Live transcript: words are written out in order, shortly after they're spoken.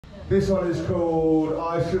This one is called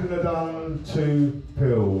I Shouldn't Have Done 2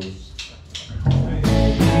 Pills.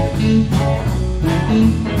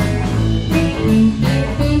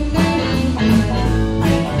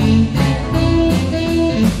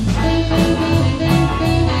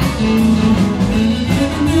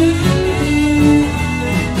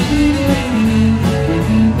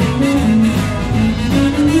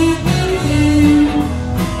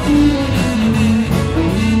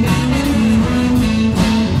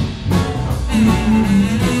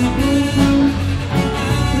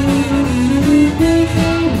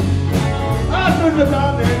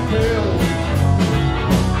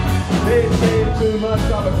 Too much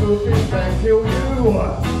of a good thing can kill you.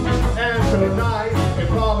 And tonight, if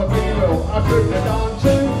I'm a female, I shouldn't have done 2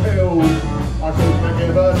 pills. I shouldn't have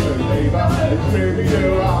given her 2 lever and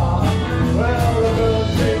Scooby-Doo. Well, the good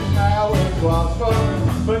thing now it was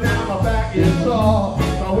fun, but now my back is sore.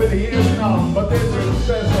 My willy is numb, but this is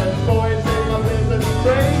stress boys in my business.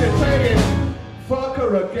 Bring it, take it, fuck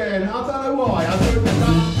her again. I don't know why, I shouldn't have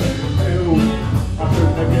done 2 pills. I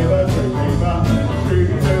shouldn't have given her 2 lever and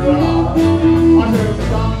Scooby-Doo. I should have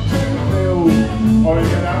done 2 pills, or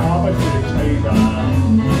you know I'm a dictator.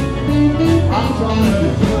 I'm trying to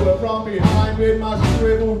pull her from behind with my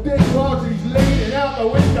shriveled dick while she's leaning out the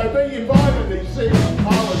window, being violently sick. I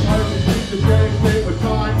was hoping she'd suggest it was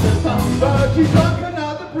time to stop, but she's drunk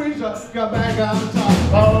another breezer, got back on top.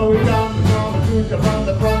 Oh, we done the drama from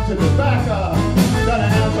the front to the back. Got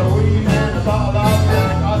an ounce of weed and a bottle of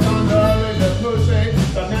black. I done her in the pussy,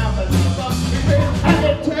 but now the fuck we've been at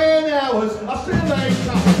it 10 hours. I still ain't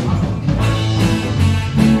come.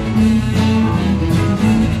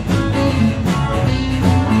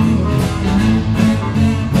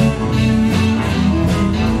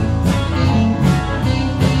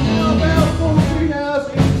 About 14 hours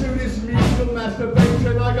into this musical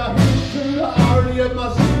masturbation, I got hit to the irony of my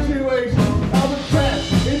situation. I was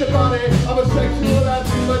trapped in the body of a sexual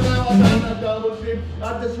addict, but now I've done a double shift. I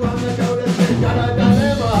just want to go to sleep, got a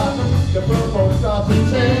dilemma. The football starts at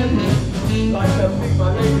 10. Like to meet my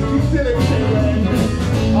lady, she's still in England.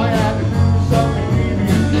 I had to do something really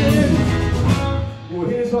did. Well,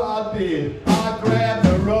 here's what I did. I grabbed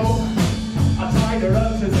the rope, I tied her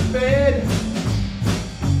up to the bed.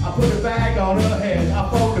 I put a bag on her head. I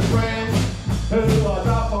phoned a friend who was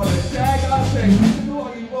up on the shag. I said, you know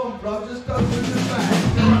what you want, bro, just go through the bag.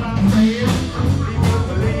 You know what I'm saying? He wouldn't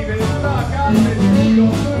believe it. Fuck, I said, you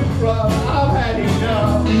got food, bro. I've had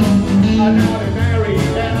enough. I'm now married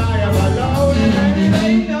and I am alone, and it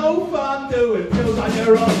ain't no fun doing pills on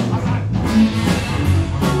your own.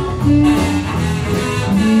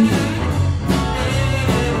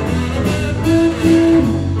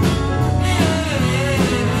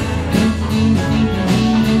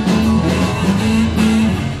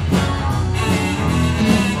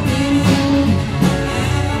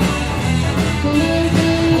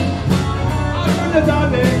 I shouldn't have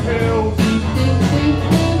done these pills.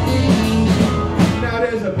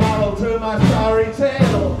 To my sorry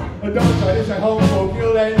tale, but don't try this at home, or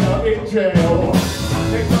you'll end up in jail.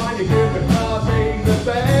 Next time you give the parties a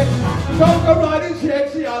bed, don't go writing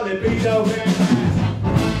checks, your libido man.